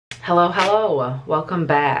Hello, welcome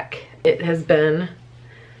back. It has been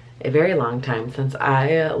a very long time since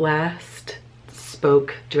I last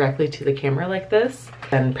spoke directly to the camera like this.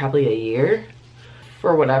 Been probably a year.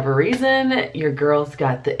 For whatever reason, your girl's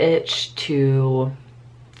got the itch to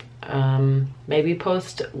maybe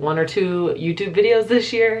post 1 or 2 YouTube videos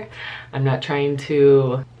this year. I'm not trying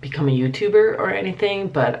to become a YouTuber or anything,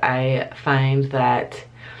 but I find that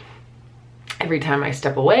every time I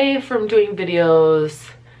step away from doing videos,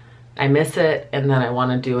 I miss it, and then I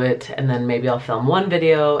want to do it, and then maybe I'll film 1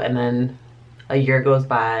 video, and then a year goes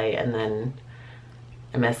by, and then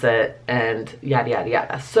I miss it, and yada yada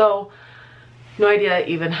yada. So no idea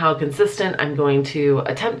even how consistent I'm going to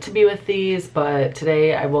attempt to be with these, but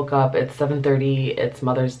today I woke up, it's 7:30, it's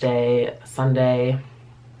Mother's Day, Sunday.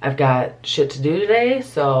 I've got shit to do today,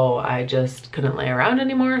 so I just couldn't lay around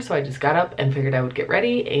anymore, so I just got up and figured I would get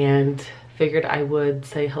ready and figured I would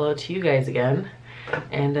say hello to you guys again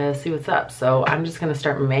and see what's up. So I'm just gonna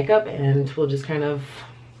start my makeup and we'll just kind of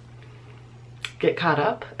get caught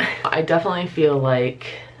up. I definitely feel like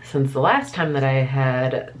since the last time that I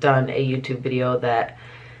had done a YouTube video that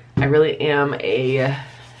I really am a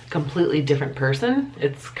completely different person.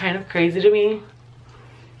 It's kind of crazy to me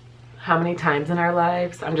how many times in our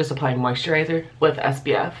lives, I'm just applying moisturizer with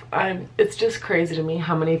SPF. It's just crazy to me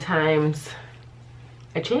how many times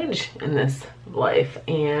I change in this life,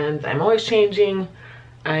 and I'm always changing.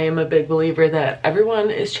 I am a big believer that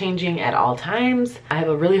everyone is changing at all times. I have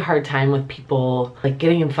a really hard time with people like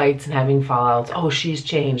getting in fights and having fallouts. Oh, she's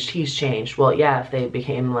changed, he's changed. Well, yeah, if they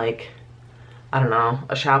became like, I don't know,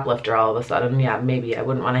 a shoplifter all of a sudden, yeah, maybe I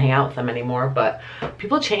wouldn't want to hang out with them anymore. But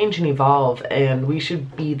people change and evolve, and we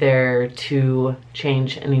should be there to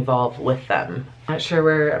change and evolve with them. Not sure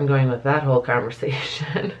where I'm going with that whole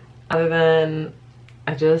conversation other than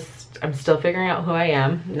I'm still figuring out who I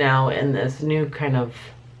am now in this new kind of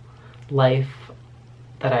life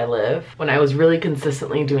that I live. When I was really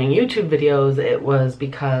consistently doing YouTube videos, it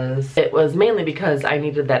was mainly because I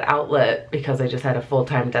needed that outlet because I just had a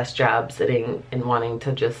full-time desk job sitting and wanting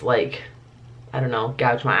to just like, I don't know,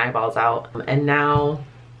 gouge my eyeballs out. And now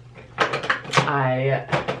sorry,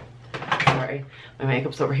 my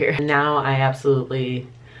makeup's over here. Now I absolutely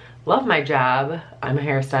love my job. I'm a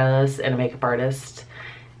hairstylist and a makeup artist,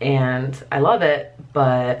 and I love it,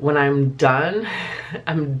 but when I'm done,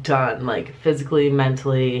 I'm done, like physically,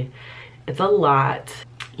 mentally. It's a lot.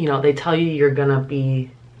 You know, they tell you you're gonna be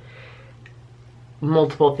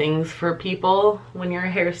multiple things for people when you're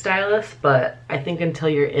a hairstylist, but I think until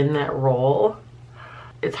you're in that role,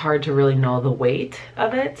 it's hard to really know the weight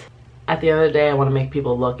of it. At the end of the day, I want to make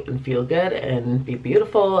people look and feel good and be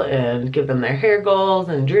beautiful and give them their hair goals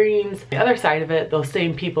and dreams. The other side of it, those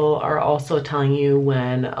same people are also telling you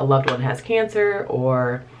when a loved one has cancer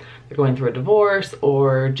or they're going through a divorce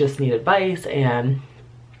or just need advice. And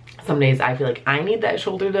some days I feel like I need that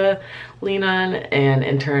shoulder to lean on, and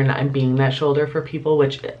in turn I'm being that shoulder for people,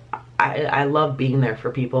 which I love being there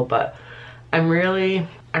for people, but I'm really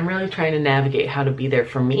trying to navigate how to be there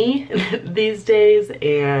for me these days,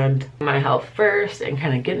 and my health first, and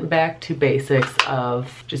kind of getting back to basics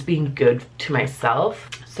of just being good to myself.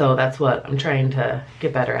 So that's what I'm trying to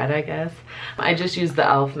get better at, I guess. I just used the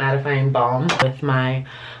e.l.f. mattifying balm with my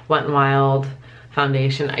Wet n Wild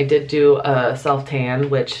foundation. I did do a self tan,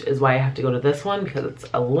 which is why I have to go to this one because it's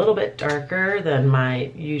a little bit darker than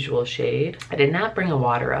my usual shade. I did not bring a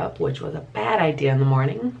water up, which was a bad idea in the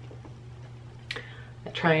morning.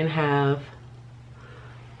 Try and have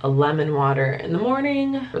a lemon water in the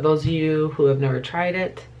morning. For those of you who have never tried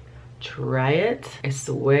it, try it. I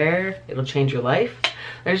swear it'll change your life.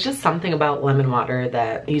 There's just something about lemon water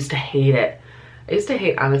that I used to hate it. I used to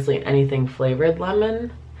hate, honestly, anything flavored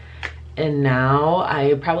lemon. And now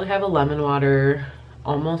I probably have a lemon water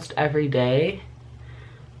almost every day.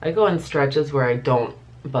 I go in stretches where I don't,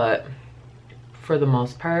 but for the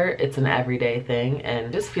most part, it's an everyday thing, and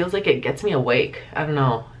it just feels like it gets me awake. I don't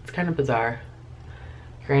know, it's kind of bizarre.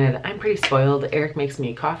 Granted, I'm pretty spoiled. Eric makes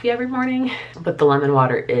me coffee every morning, but the lemon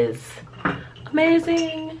water is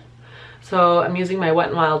amazing. So I'm using my Wet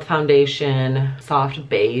n Wild foundation, soft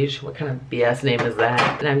beige. What kind of BS name is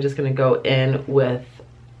that? And I'm just gonna go in with,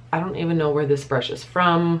 I don't even know where this brush is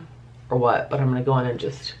from or what, but I'm gonna go in and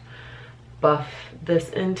just buff this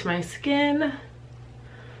into my skin.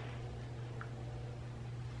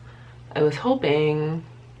 I was hoping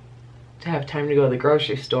to have time to go to the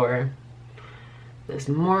grocery store this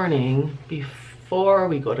morning before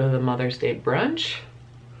we go to the Mother's Day brunch.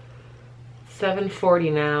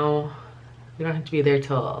 7:40 now. We don't have to be there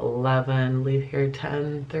till 11, leave here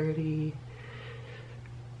 10:30.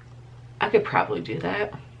 I could probably do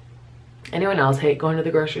that. Anyone else hate going to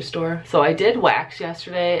the grocery store? So I did wax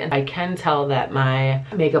yesterday, and I can tell that my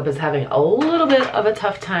makeup is having a little bit of a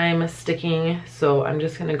tough time sticking. So I'm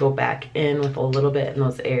just gonna go back in with a little bit in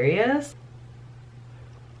those areas.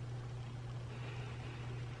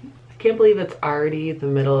 I can't believe it's already the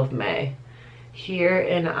middle of May. Here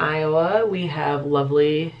in Iowa, we have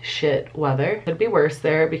lovely shit weather. Could be worse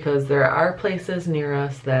there because there are places near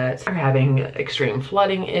us that are having extreme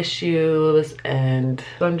flooding issues, and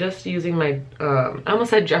so I'm just using my, I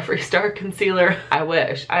almost said Jeffree Star concealer. I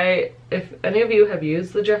wish. If any of you have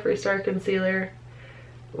used the Jeffree Star concealer,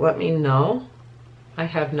 let me know. I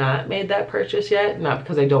have not made that purchase yet, not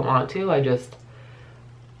because I don't want to, I just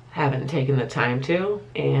haven't taken the time to,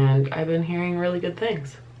 and I've been hearing really good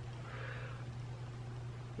things.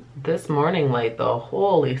 This morning light though,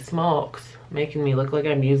 holy smokes, making me look like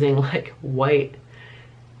I'm using like white,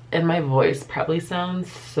 and my voice probably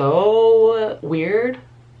sounds so weird.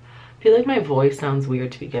 I feel like my voice sounds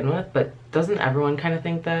weird to begin with, but doesn't everyone kind of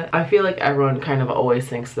think that? I feel like everyone kind of always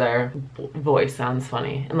thinks their voice sounds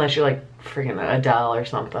funny, unless you're like freaking Adele or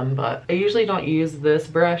something. But I usually don't use this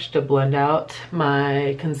brush to blend out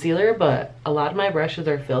my concealer, but a lot of my brushes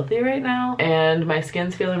are filthy right now, and my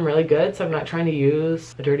skin's feeling really good, so I'm not trying to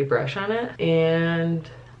use a dirty brush on it. And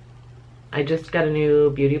I just got a new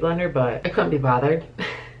beauty blender, but I couldn't be bothered.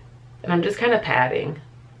 And I'm just kind of patting.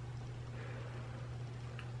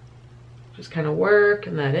 Just kind of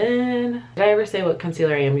working that in. Did I ever say what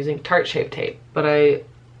concealer I am using? Tarte Shape Tape. But I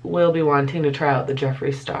will be wanting to try out the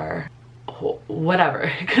Jeffree Star,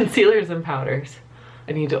 whatever, concealers and powders.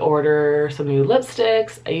 I need to order some new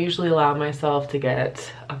lipsticks. I usually allow myself to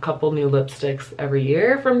get a couple new lipsticks every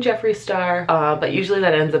year from Jeffree Star, but usually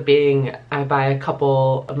that ends up being, I buy a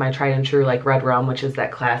couple of my tried and true, like Red Rum, which is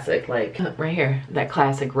that classic, like right here, that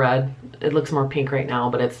classic red. It looks more pink right now,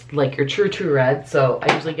 but it's like your true red. So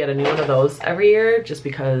I usually get a new one of those every year just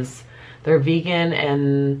because they're vegan,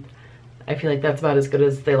 and I feel like that's about as good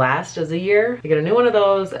as they last as a year. I get a new one of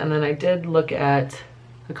those, and then I did look at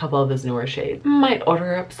a couple of his newer shades. Might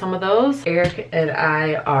order up some of those. Eric and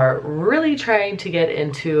I are really trying to get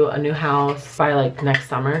into a new house by like next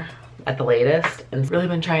summer at the latest, and really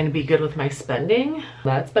been trying to be good with my spending.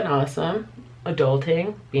 That's been awesome.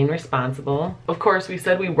 Adulting, being responsible. Of course, we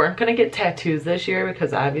said we weren't gonna get tattoos this year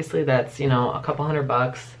because obviously that's, you know, a couple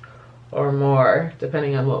 $100 or more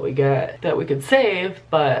depending on what we get that we could save,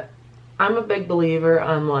 but I'm a big believer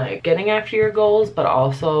on like getting after your goals, but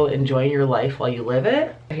also enjoying your life while you live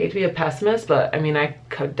it. I hate to be a pessimist, but I mean, I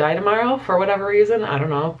could die tomorrow for whatever reason. I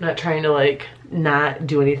don't know. I'm not trying to like not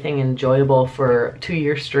do anything enjoyable for 2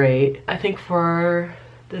 years straight. I think for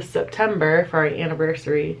this September, for our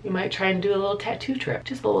anniversary, we might try and do a little tattoo trip.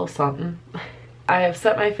 Just a little something. I have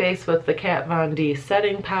set my face with the Kat Von D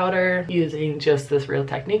setting powder using just this Real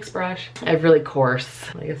Techniques brush. I have really coarse,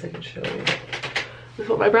 I guess I can show you. This is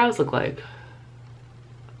what my brows look like.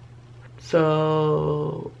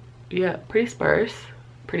 So yeah, pretty sparse,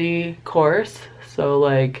 pretty coarse. So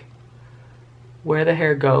like where the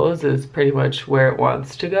hair goes is pretty much where it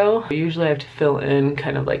wants to go. Usually I have to fill in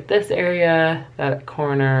kind of like this area, that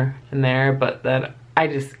corner, and there, but then I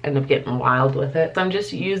just end up getting wild with it. So I'm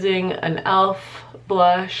just using an e.l.f.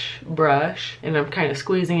 blush brush, and I'm kind of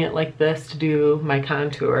squeezing it like this to do my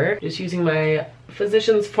contour. Just using my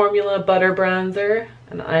Physicians Formula Butter Bronzer,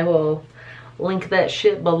 and I will link that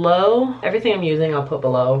shit below. Everything I'm using I'll put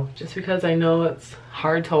below, just because I know it's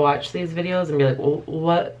hard to watch these videos and be like, well,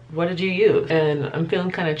 what did you use? And I'm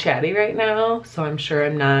feeling kind of chatty right now, so I'm sure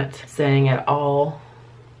I'm not saying at all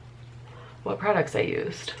what products I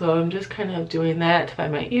used. So I'm just kind of doing that by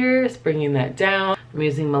my ears, bringing that down. I'm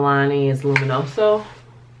using Milani's Luminoso.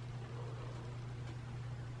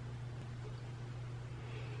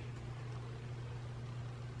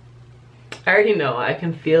 I already know, I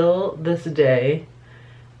can feel this day.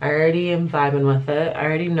 I already am vibing with it. I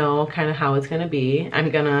already know kind of how it's gonna be. I'm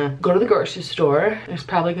gonna go to the grocery store. There's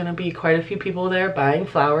probably gonna be quite a few people there buying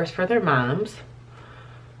flowers for their moms,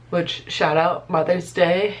 which, shout out Mother's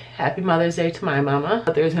Day. Happy Mother's Day to my mama.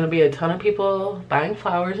 But there's gonna be a ton of people buying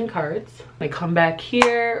flowers and cards. I come back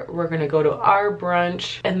here, we're gonna go to our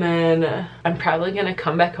brunch, and then I'm probably gonna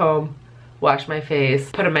come back home, wash my face,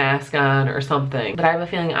 put a mask on or something. But I have a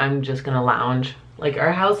feeling I'm just gonna lounge. Like,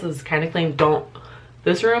 our house is kind of clean.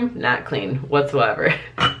 This room, not clean whatsoever.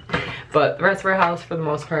 But the rest of our house, for the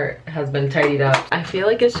most part, has been tidied up. I feel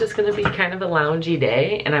like it's just gonna be kind of a loungy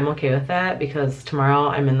day, and I'm okay with that because tomorrow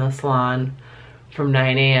I'm in the salon from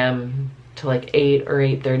 9 a.m. to like 8 or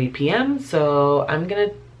 8:30 p.m. So I'm gonna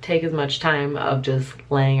take as much time of just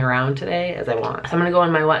laying around today as I want. So I'm gonna go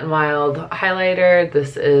in my Wet n Wild highlighter.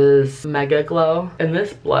 This is MegaGlo, and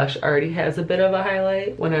this blush already has a bit of a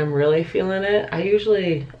highlight when I'm really feeling it.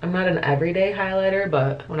 I'm not an everyday highlighter,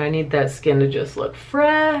 but when I need that skin to just look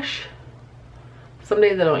fresh, some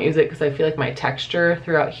days I don't use it because I feel like my texture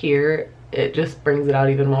throughout here, it just brings it out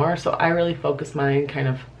even more. So I really focus mine kind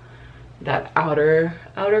of that outer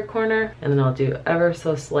corner, and then I'll do ever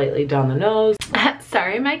so slightly down the nose.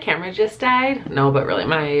 Sorry, my camera just died. No, but really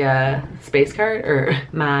my space card, or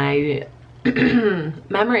my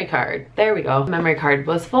memory card. There we go. Memory card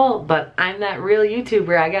was full, but I'm that real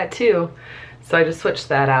YouTuber. I got two. So I just switched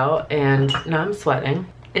that out, and now I'm sweating.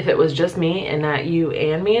 If it was just me and not you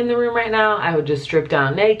and me in the room right now, I would just strip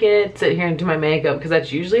down naked, sit here and do my makeup, because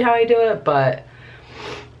that's usually how I do it, but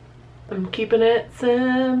I'm keeping it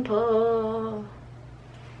simple.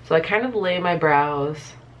 So I kind of lay my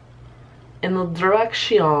brows in the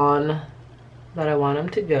direction that I want them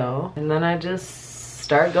to go, and then I just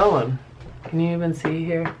start going. Can you even see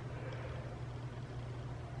here?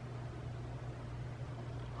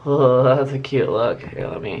 Oh, that's a cute look. Here,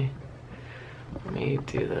 let me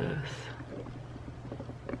do this.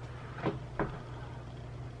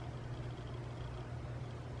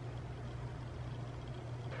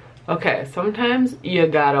 Okay, sometimes you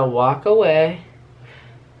gotta walk away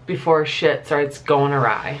before shit starts going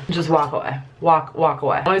awry. Just walk away. Walk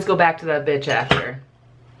away. Always go back to that bitch after.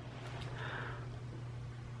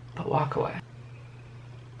 But walk away.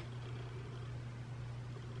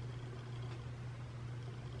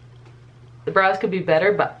 The brows could be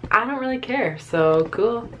better, but I don't really care, so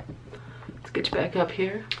cool. Let's get you back up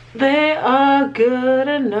here. They are good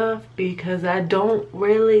enough because I don't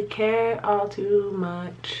really care all too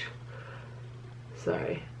much.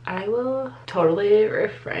 Sorry. I will totally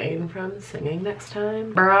refrain from singing next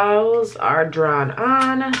time. Brows are drawn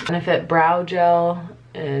on. Benefit brow gel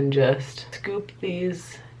and just scoop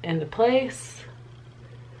these into place.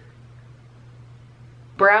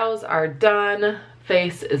 Brows are done.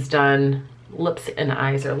 Face is done. Lips and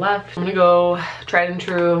eyes are left. I'm gonna go tried and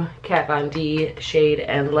true Kat Von D shade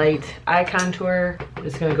and light eye contour. I'm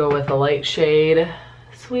just gonna go with a light shade.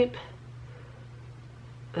 Sweep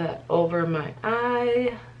that over my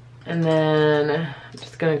eye. And then I'm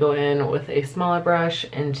just gonna go in with a smaller brush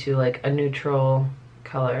into like a neutral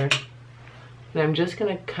color. And I'm just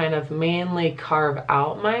gonna kind of mainly carve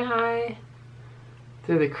out my eye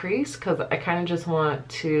through the crease, because I kind of just want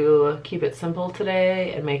to keep it simple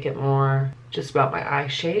today and make it more just about my eye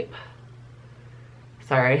shape.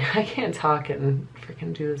 Sorry, I can't talk and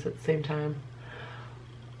freaking do this at the same time.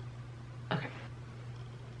 Okay.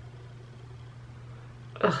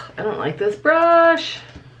 Ugh, I don't like this brush.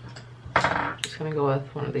 I'm just gonna go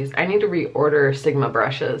with one of these. I need to reorder Sigma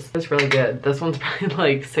brushes. It's really good. This one's probably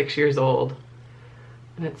like 6 years old.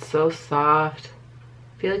 And it's so soft.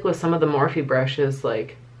 I feel like with some of the Morphe brushes,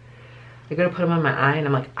 like, I go to put them on my eye and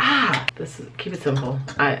I'm like, ah, this is, keep it simple.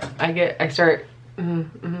 I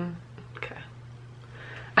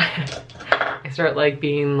start like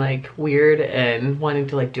being like weird and wanting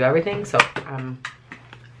to like do everything. So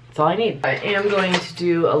that's all I need. I am going to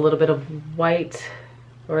do a little bit of white,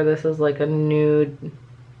 or this is like a nude.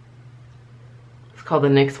 It's called the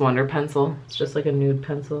NYX Wonder Pencil. It's just like a nude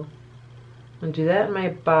pencil. I'm gonna do that in my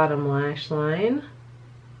bottom lash line.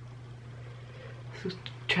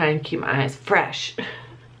 Try and keep my eyes fresh.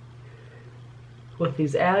 With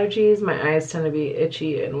these allergies, my eyes tend to be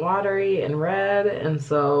itchy and watery and red, and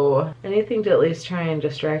so anything to at least try and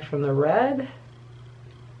distract from the red,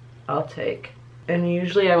 I'll take. And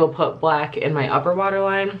usually I will put black in my upper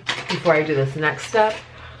waterline before I do this next step.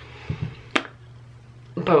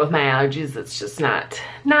 But with my allergies, it's just not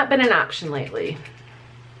been an option lately.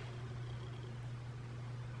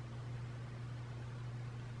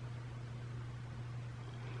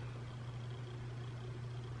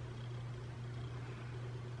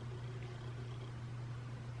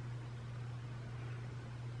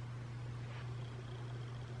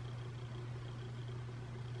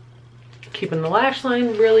 Keeping the lash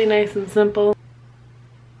line really nice and simple.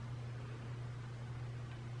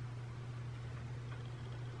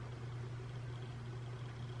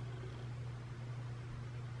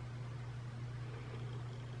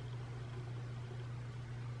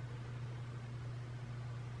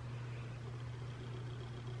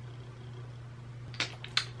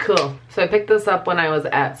 Cool. So I picked this up when I was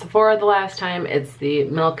at Sephora the last time. It's the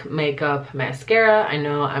Milk Makeup Mascara. I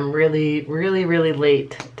know I'm really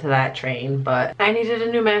late to that train, but I needed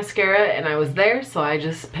a new mascara and I was there, so I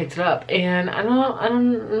just picked it up. And I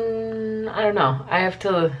don't I don't know. I have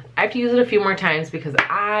to use it a few more times because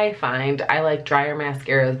I find I like drier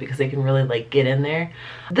mascaras because they can really like get in there.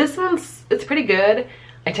 This one's, it's pretty good.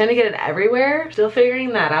 I tend to get it everywhere. Still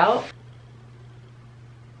figuring that out.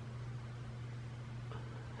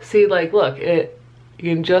 See, like, look, you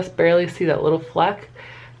can just barely see that little fleck.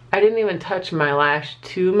 I didn't even touch my lash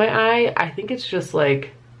to my eye. I think it's just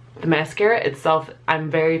like the mascara itself.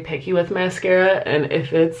 I'm very picky with mascara, and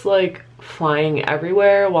if it's like flying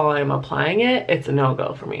everywhere while I'm applying it, it's a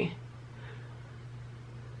no-go for me.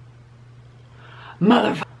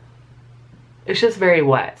 Motherfucker. It's just very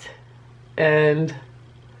wet, and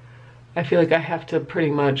I feel like I have to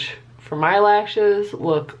pretty much, for my lashes,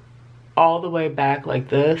 look all the way back like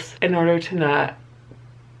this in order to not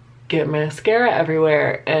get mascara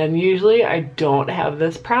everywhere. And usually I don't have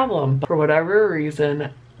this problem, but for whatever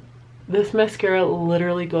reason, this mascara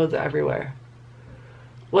literally goes everywhere.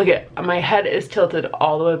 Look at, my head is tilted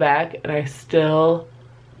all the way back and I still,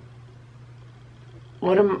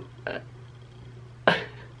 am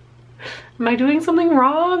I doing something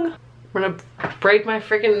wrong? I'm gonna break my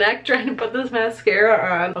freaking neck trying to put this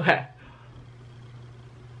mascara on. Okay.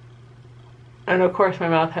 And of course my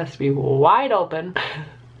mouth has to be wide open.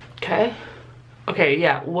 Okay. Okay,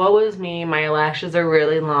 yeah, woe is me. My lashes are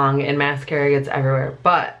really long and mascara gets everywhere.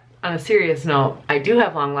 But on a serious note, I do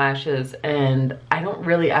have long lashes and I don't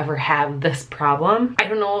really ever have this problem. I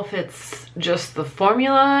don't know if it's just the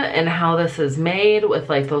formula and how this is made with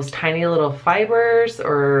like those tiny little fibers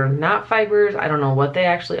or not fibers. I don't know what they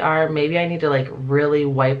actually are. Maybe I need to like really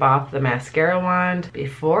wipe off the mascara wand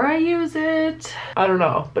before I use it. I don't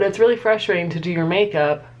know, but it's really frustrating to do your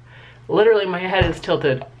makeup. Literally my head is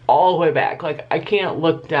tilted all the way back. Like I can't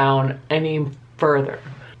look down any further.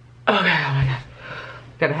 Okay, oh my God.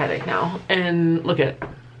 Got a headache now, and look at it.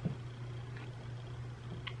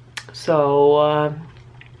 So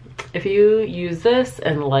if you use this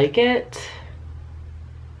and like it,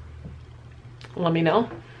 let me know,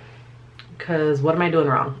 because what am I doing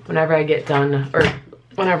wrong? Whenever I get done, or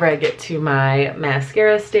whenever I get to my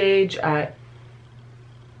mascara stage, I'm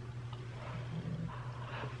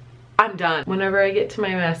done. Whenever I get to my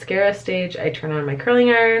mascara stage, I turn on my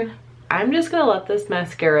curling iron. I'm just gonna let this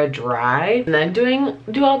mascara dry and then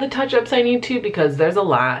do all the touch-ups I need to, because there's a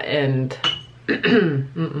lot. And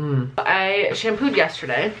I shampooed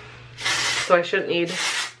yesterday, so I shouldn't need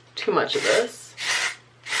too much of this.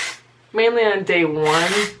 Mainly on day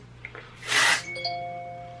one,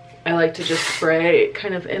 I like to just spray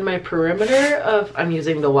kind of in my perimeter of, I'm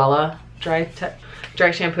using the Wella dry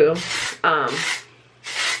shampoo.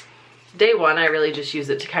 Day one, I really just use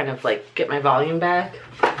it to kind of like get my volume back.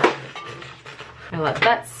 I let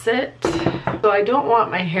that sit. So I don't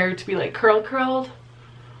want my hair to be like curled.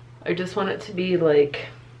 I just want it to be like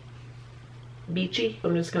beachy.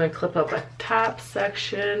 I'm just gonna clip up a top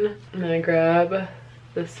section. I'm gonna grab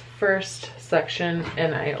this first section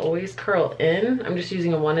and I always curl in. I'm just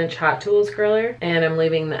using a 1-inch Hot Tools curler and I'm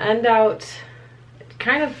leaving the end out.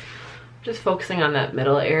 Kind of just focusing on that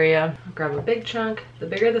middle area. I'll grab a big chunk. The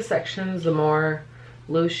bigger the sections, the more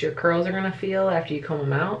loose your curls are gonna feel after you comb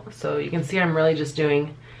them out. So you can see I'm really just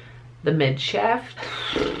doing the mid shaft.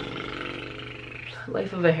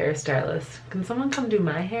 Life of a hairstylist. Can someone come do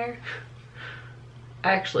my hair?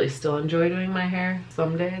 I actually still enjoy doing my hair.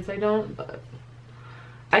 Some days I don't, but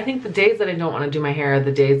I think the days that I don't want to do my hair are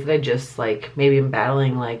the days that I just like, maybe I'm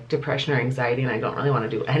battling like depression or anxiety and I don't really want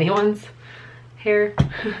to do anyone's hair.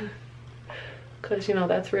 Because you know,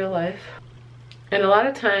 that's real life. And a lot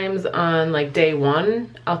of times on like day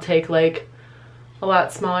one, I'll take like a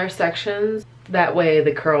lot smaller sections. That way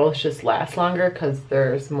the curls just last longer because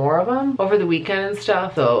there's more of them over the weekend and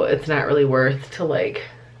stuff. So it's not really worth to like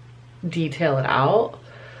detail it out,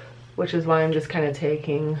 which is why I'm just kind of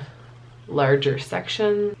taking larger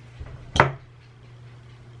sections.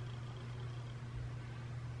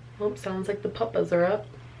 Oh, sounds like the puppas are up.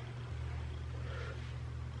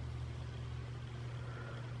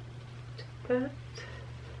 Take that.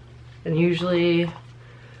 And usually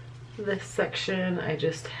this section I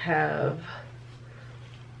just have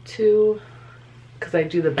two, because I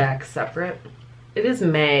do the back separate. It is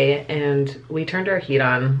May and we turned our heat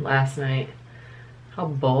on last night. How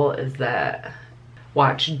bull is that?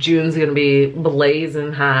 Watch, June's gonna be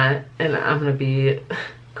blazing hot and I'm gonna be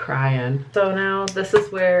crying. So now this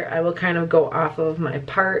is where I will kind of go off of my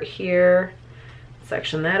part here.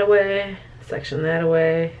 Section that away, section that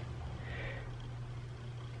away.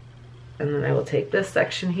 And then I will take this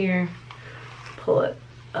section here, pull it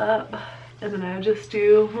up, and then I just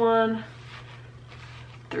do 1,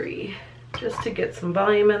 3, just to get some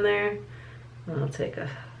volume in there. And I'll take a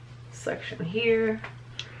section here,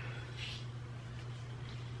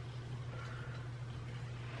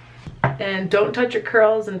 And don't touch your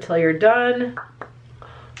curls until you're done.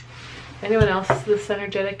 Anyone else this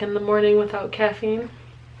energetic in the morning without caffeine?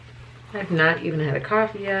 I've not even had a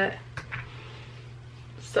coffee yet.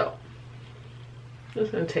 So, I'm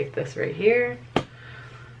just gonna take this right here. I'm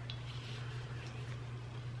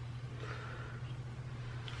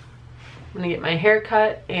gonna get my hair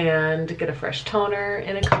cut and get a fresh toner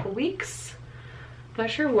in a couple weeks. I'm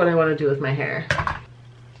not sure what I wanna do with my hair.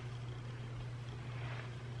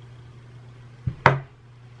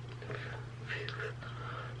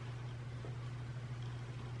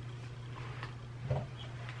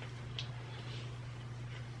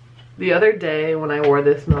 The other day when I wore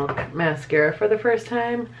this Milk mascara for the first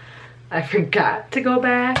time, I forgot to go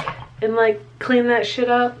back and like clean that shit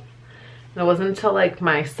up. And it wasn't until like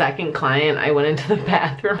my second client I went into the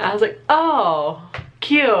bathroom. I was like, oh,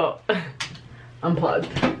 cute. Unplugged.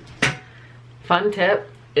 Fun tip,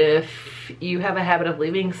 if you have a habit of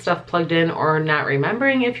leaving stuff plugged in or not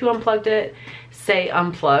remembering if you unplugged it, say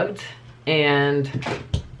unplugged and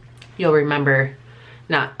you'll remember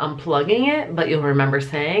not unplugging it, but you'll remember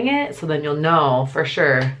saying it, so then you'll know for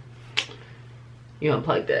sure you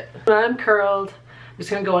unplugged it. When I'm curled, I'm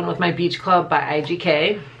just gonna go in with my Beach Club by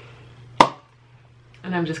IGK,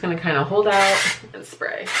 and I'm just gonna kind of hold out and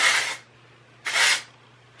spray.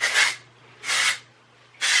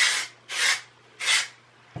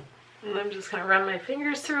 And I'm just gonna run my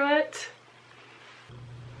fingers through it.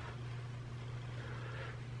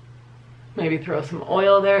 Maybe throw some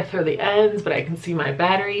oil there through the ends, but I can see my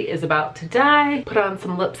battery is about to die. Put on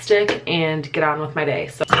some lipstick and get on with my day.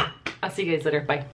 So I'll see you guys later. Bye.